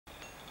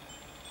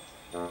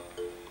喂，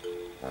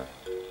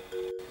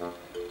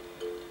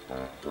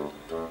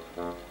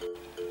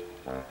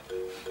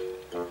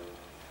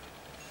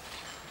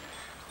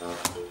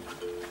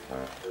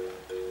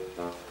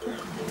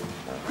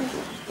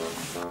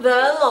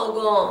老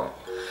公，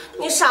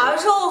你啥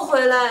时候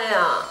回来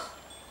呀？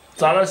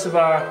咋了，媳妇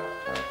儿？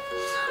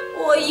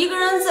我一个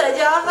人在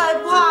家害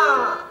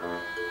怕。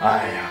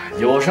哎呀，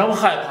有什么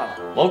害怕的？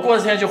我过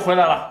几天就回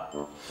来了。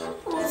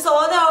你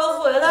早点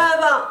回来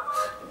吧，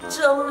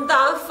这么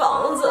大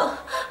房子，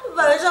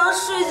晚上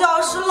睡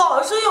觉时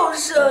老是有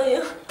声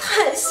音，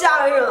太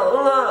吓人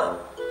了。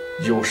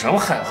有什么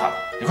害怕的？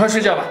你快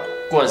睡觉吧，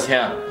过几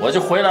天我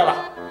就回来了。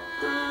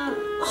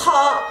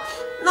好，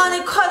那你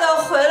快点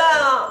回来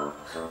啊！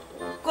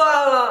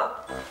挂了，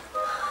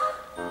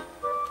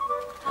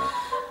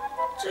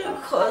这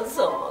可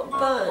怎么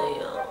办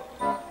呀？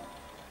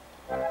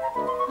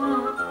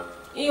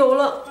有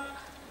了，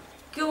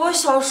给我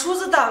小叔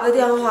子打个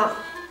电话。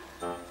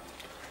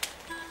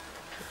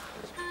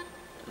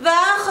喂，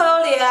何有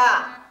理。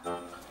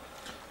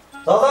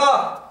嫂子，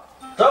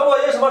找我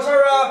有什么事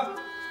儿啊？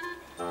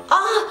啊，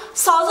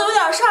嫂子有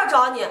点事儿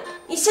找你，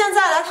你现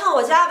在来趟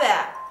我家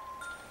呗。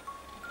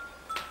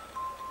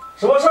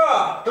什么事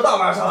儿？这大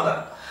晚上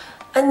的。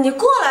你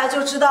过来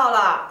就知道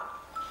了。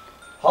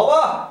好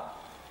吧。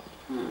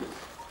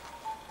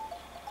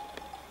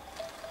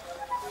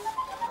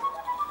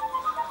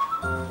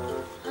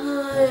哎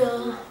呀，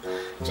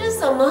这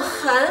怎么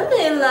还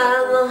没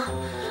来呢？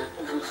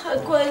还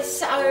怪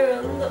吓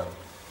人的。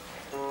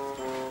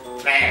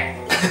哎，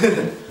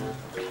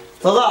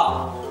嫂子，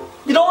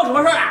你找我什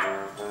么事儿啊？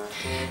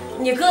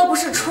你哥不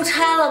是出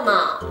差了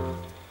吗？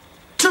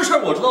这事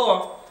儿我知道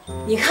啊。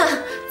你看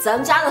咱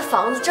们家的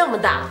房子这么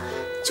大，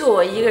就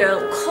我一个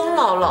人空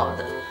落落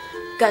的，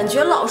感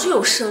觉老是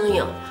有声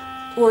音，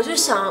我就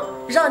想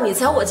让你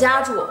在我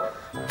家住，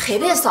陪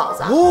陪嫂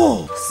子。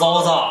哦，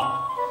嫂子，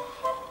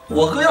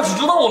我哥要是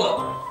知道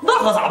了，那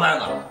可咋办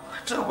呢？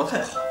这样不太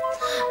好。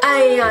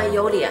哎呀，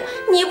有理，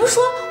你不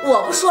说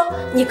我不说，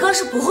你哥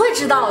是不会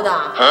知道的。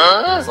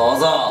嫂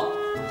子，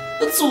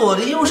左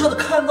邻右舍的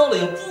看到了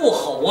也不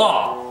好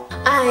啊。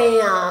哎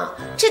呀，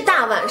这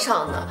大晚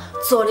上的，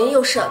左邻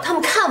右舍他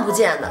们看不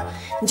见的，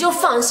你就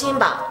放心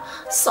吧，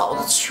嫂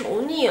子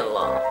求你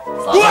了。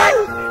嫂子，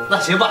那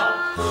行吧。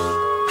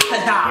哎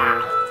呀，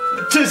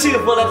这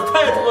幸福来的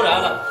太突然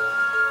了。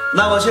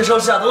那我去收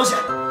拾下东西，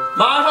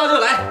马上就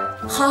来。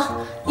好，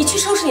你去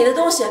收拾你的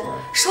东西，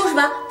收拾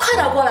完快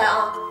点过来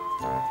啊。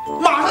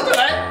马上就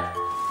来。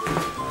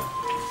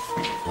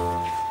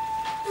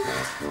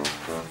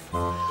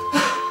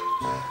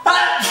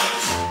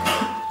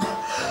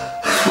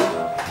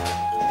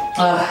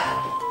哎，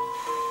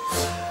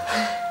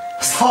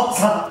嫂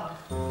子，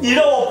你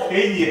让我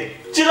陪你，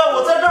就让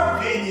我在这儿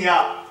陪你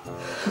啊。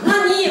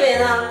那你以为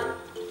呢？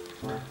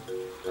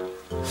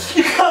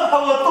你看把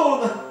我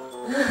冻的。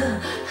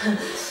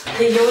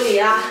有理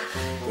啊，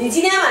你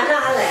今天晚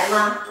上还来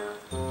吗？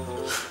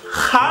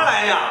还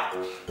来呀？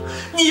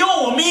你要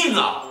我命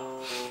啊！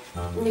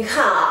你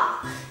看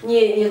啊，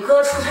你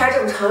哥出差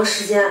这么长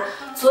时间，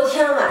昨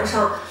天晚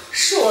上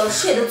是我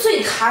睡得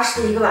最踏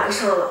实的一个晚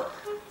上了。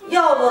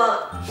要不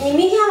你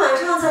明天晚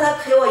上再来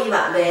陪我一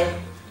晚呗？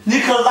你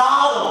可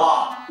拉倒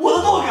吧，我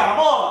都冻感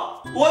冒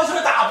了，我要去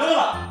打针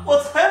了，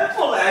我才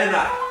不来呢。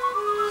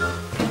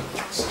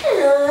这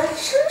人还真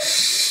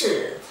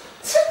是，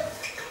切！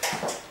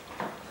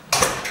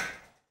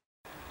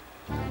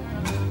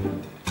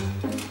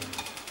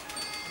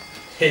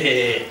嘿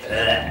嘿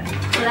嘿，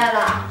回来了。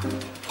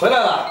回来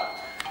了。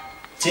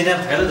今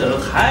天陪的人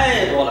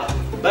太多了，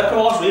来陪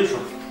我数一数。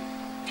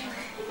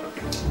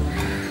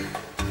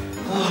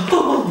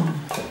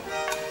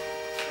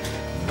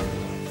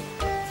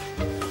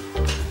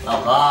老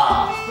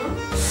婆，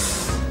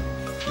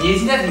你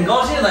今天挺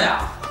高兴的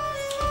呀？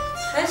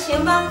还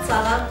行吧，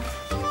咋了？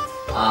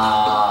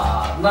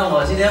啊，那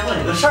我今天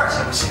问你个事儿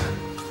行不行？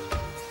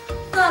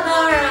那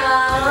当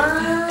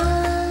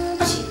然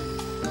不行。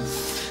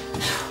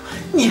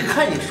你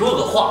看你说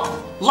个话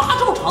拉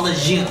这么长的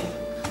音，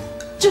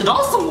紧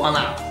张死我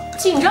呢！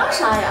紧张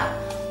啥呀？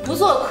不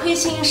做亏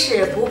心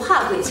事，不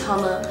怕鬼敲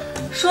门。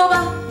说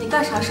吧，你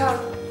干啥事儿了？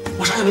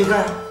我啥也没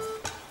干，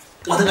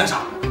我能干啥？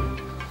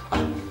啊，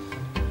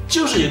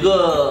就是有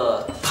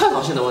个探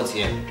讨性的问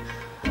题，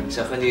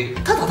想和你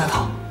探讨探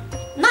讨。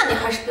那你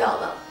还是不要问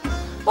了。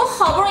我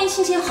好不容易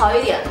心情好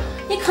一点，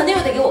你肯定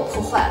又得给我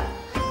破坏了。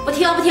不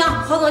听不听，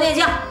回给我念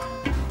经。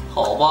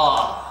好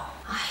吧。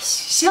哎，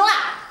行了，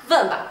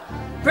问吧，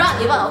不让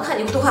你问，我看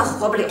你都快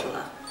活不了了。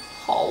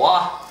好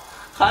啊，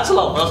还是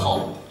老婆好。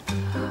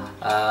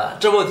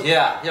这问题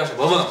啊，要是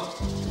不问，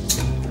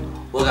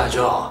我感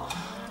觉啊，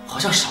好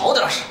像少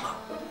点什么。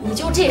你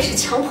就这是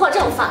强迫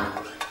症犯，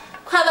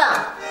快问，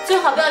最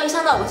好不要影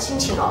响到我的心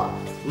情哦。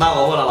那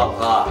我问了，老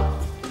婆，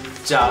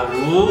假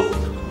如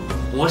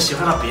我喜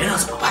欢上别人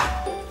怎么办？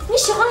你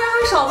喜欢的人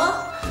很少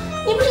吗？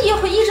你不是也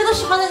会一直都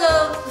喜欢那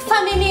个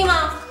范冰冰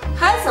吗？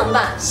还怎么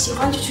办？喜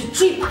欢就去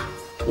追吧。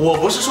我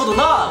不是说的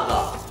那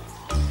个，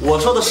我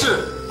说的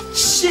是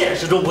现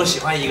实中我喜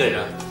欢一个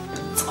人，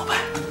怎么办？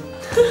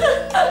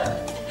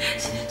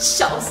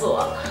笑死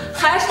我！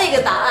还是那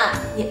个答案，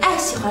你爱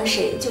喜欢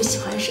谁就喜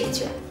欢谁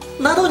去。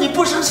难道你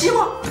不生气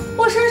吗？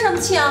我生什么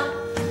气啊？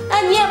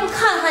哎，你也不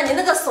看看你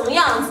那个怂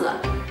样子，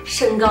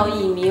身高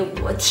1.5米，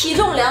体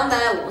重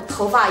250，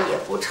头发也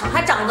不长，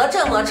还长得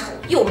这么丑，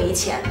又没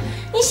钱。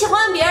你喜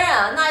欢别人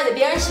啊，那也得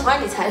别人喜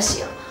欢你才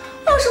行。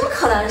有什么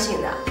可担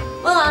心的？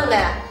问完了没？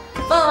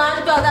问完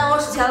就不要耽误我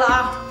数钱了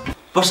啊！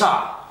不是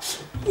啊，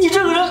你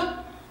这个人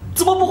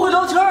怎么不会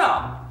聊天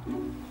啊？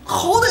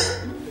好歹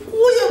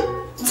我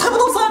也才不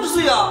到30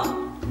岁啊！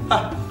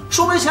哎，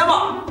说没钱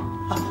吧，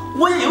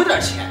我也有点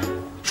钱；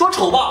说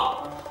丑吧，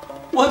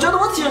我觉得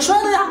我挺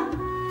帅的呀。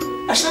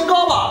哎，身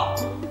高吧，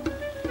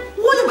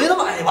我也没那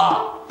么矮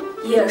吧。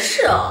也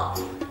是啊，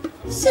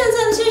现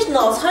在这些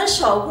脑残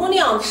小姑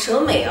娘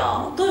审美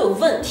啊都有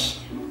问题。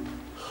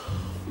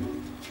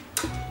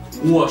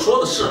我说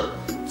的是，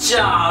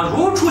假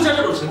如出现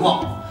这种情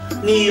况，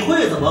你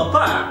会怎么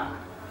办？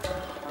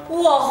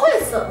我会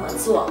怎么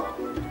做？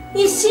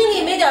你心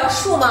里没点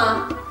数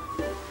吗？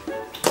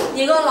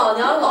你跟老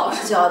娘老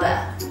实交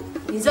代，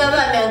你在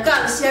外面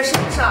干了些什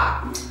么事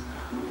儿？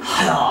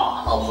哎呀，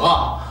老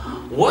婆，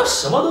我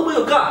什么都没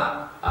有干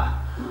啊，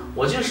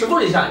我就是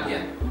问一下你，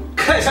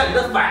看一下你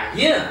的反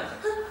应。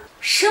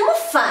什么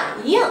反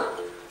应？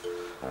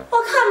我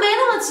看没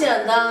那么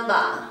简单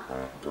吧。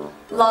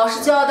老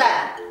实交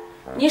代，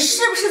你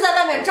是不是在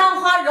外面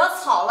沾花惹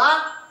草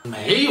了？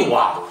没有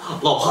啊，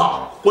老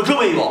婆，我真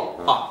没有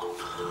啊。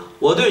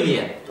我对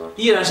你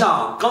依然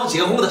像刚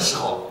结婚的时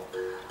候，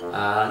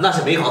那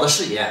些美好的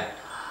誓言，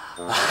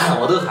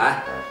我都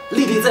还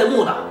历历在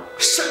目呢，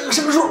声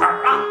声入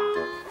耳啊。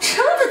真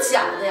的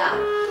假的呀？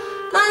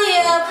那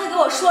你快给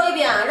我说一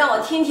遍，让我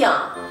听听。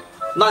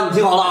那你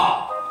听好了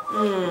啊，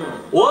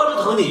我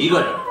只疼你一个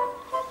人，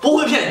不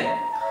会骗你，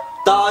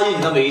答应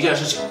你的每一件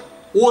事情，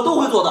我都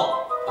会做到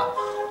啊。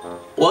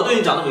我对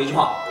你讲的每一句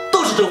话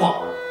都是真话，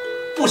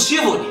不欺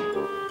负你，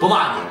不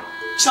骂你，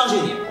相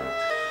信你。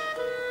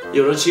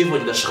有人欺负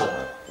你的时候，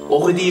我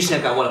会第一时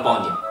间赶过来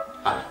帮你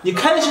啊。你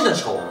开心的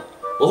时候，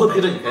我会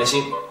陪着你开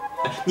心；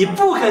你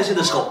不开心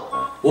的时候，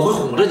我会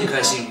哄着你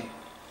开心。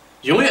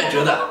永远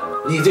觉得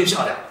你最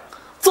漂亮，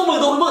做梦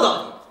都会梦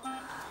到你，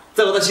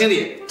在我的心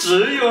里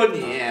只有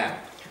你。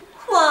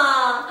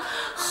哇，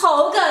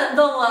好感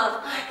动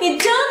啊！你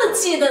真的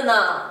记得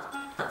呢？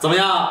怎么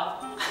样？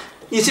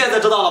你现在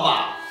知道了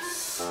吧？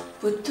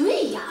不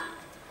对呀，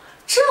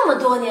这么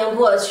多年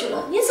过去了，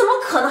你怎么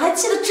可能还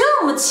记得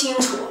这么清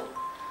楚？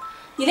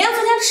你连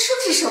昨天吃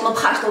的是什么，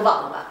怕是都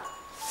忘了吧？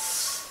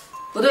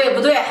不对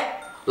不对，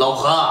老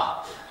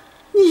婆，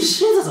你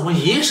现在怎么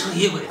疑神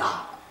疑鬼的？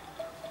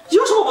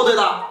有什么不对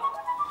的？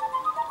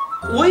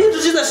我一直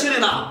记在心里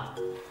呢。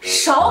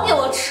少给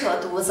我扯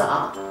犊子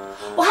啊！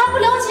我还不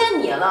了解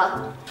你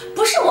了。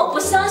不是我不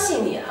相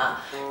信你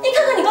啊，你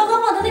看看你刚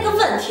刚问的那个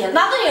问题，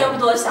哪个女人不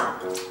多想？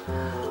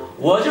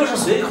我就是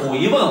随口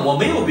一问，我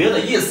没有别的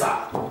意思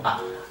啊！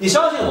你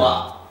相信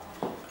我？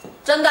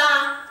真的？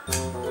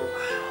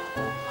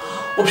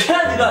我骗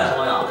你干什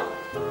么呀？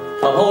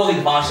老婆，我给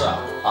你发誓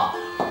啊，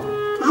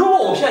如果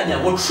我骗你，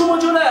我出门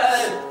就来。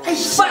哎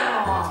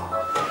呀，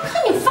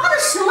看你发的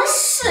什么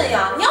誓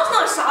呀？你要是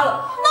那啥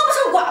了，那不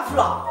成寡妇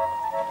了？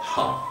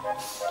好，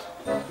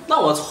那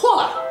我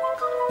错了。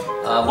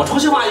我重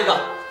新发一个。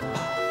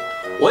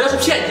我要是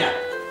骗你，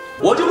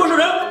我就不是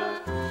人。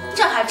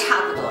这还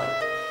差不多。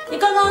你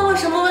刚刚问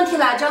什么问题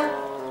来着？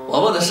我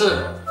问的是，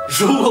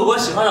如果我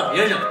喜欢上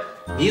别人，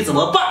你怎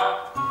么办？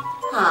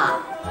啊，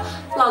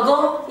老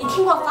公，你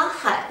听过法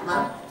海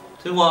吗？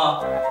听过啊，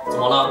怎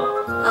么了？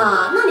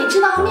啊，那你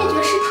知道灭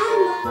绝师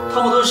太吗？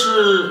他们都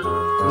是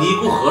尼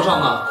姑和尚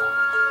呢。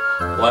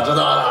我知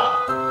道了。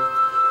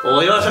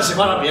我要是喜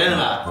欢上别人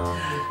了，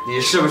你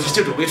是不是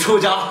就准备出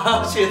家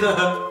去的？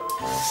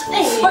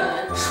哎，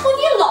出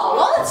你姥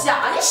姥的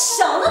家，你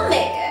想得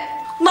美！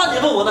那你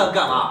问我那个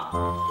干嘛？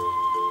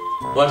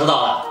我知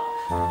道了，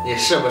你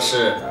是不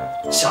是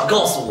想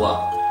告诉我，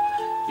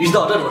遇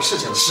到这种事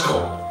情的时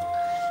候，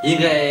应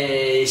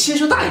该心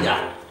胸大一点，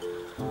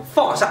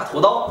放下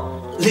屠刀，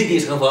立地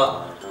成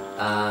佛，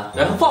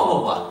然后放过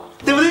我，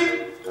对不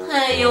对？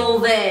哎呦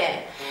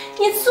喂，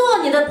你做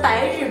你的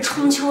白日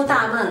春秋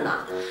大梦呢？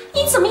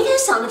你怎么一天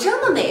想的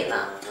这么美呢？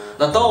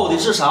那到底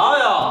是啥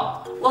呀？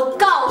我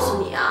告诉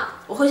你啊，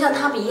我会像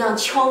他们一样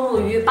敲木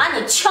鱼，把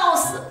你敲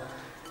死。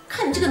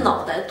看你这个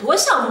脑袋多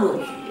像木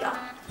鱼呀！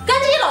赶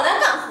紧给老娘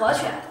干活去！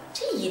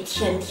这一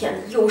天天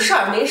的有事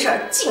儿没事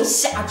儿净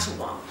瞎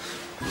装。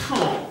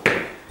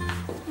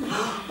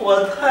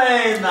我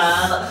太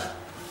难了。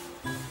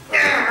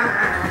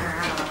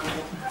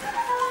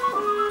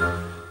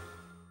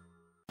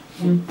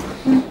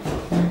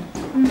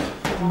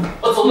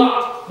我走了。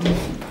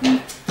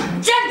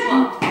站住！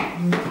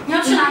你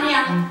要去哪里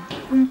呀？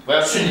我要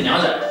去你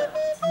娘家。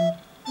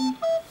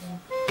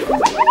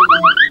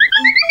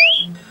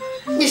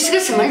你是个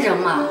什么人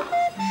嘛？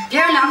别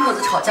人两口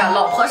子吵架，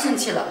老婆生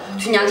气了，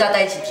去娘家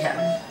待几天。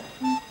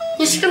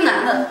你是个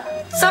男的，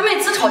咋每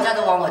次吵架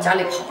都往我家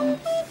里跑？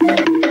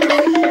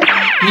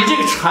你你这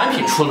个产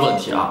品出了问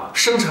题啊，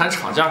生产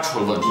厂家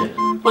出了问题，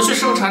我去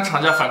生产厂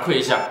家反馈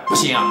一下，不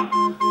行啊，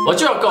我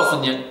就要告诉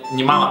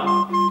你妈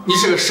妈，你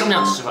是个什么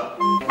样的媳妇。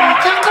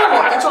这告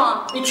我的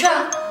状，你去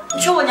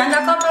我娘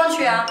家告状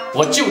去啊！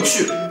我就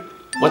去，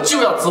我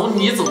就要走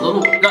你走的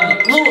路，让你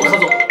无路可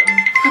走。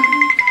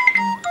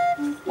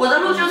我的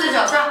路就在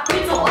脚下，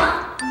你走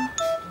啊！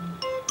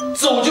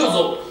走就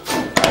走。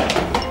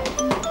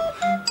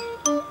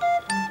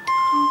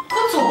快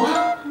走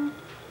啊！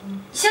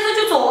现在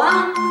就走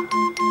啊！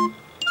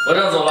我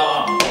这样走了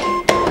啊。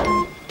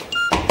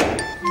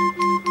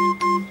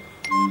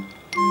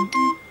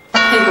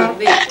哎呦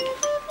喂！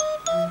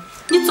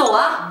你走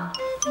啊！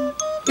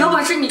有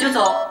本事你就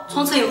走，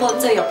从此以后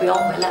再也不要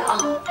回来啊！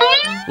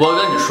我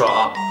跟你说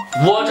啊，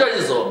我这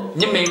一走，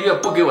你每个月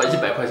不给我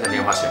100块钱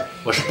零花钱，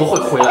我是不会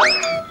回来的。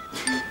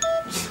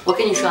我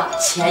跟你说，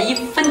钱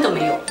1分都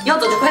没有，要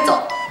走就快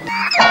走。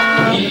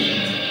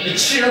你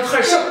欺人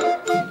太甚，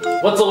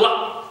我走了。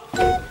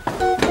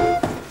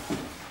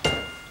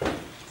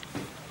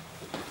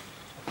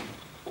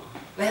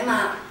喂妈，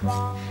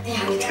哎呀，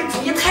你这个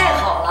主意太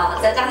好了，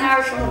咱家那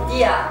20亩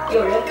地啊，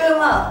有人跟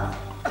了。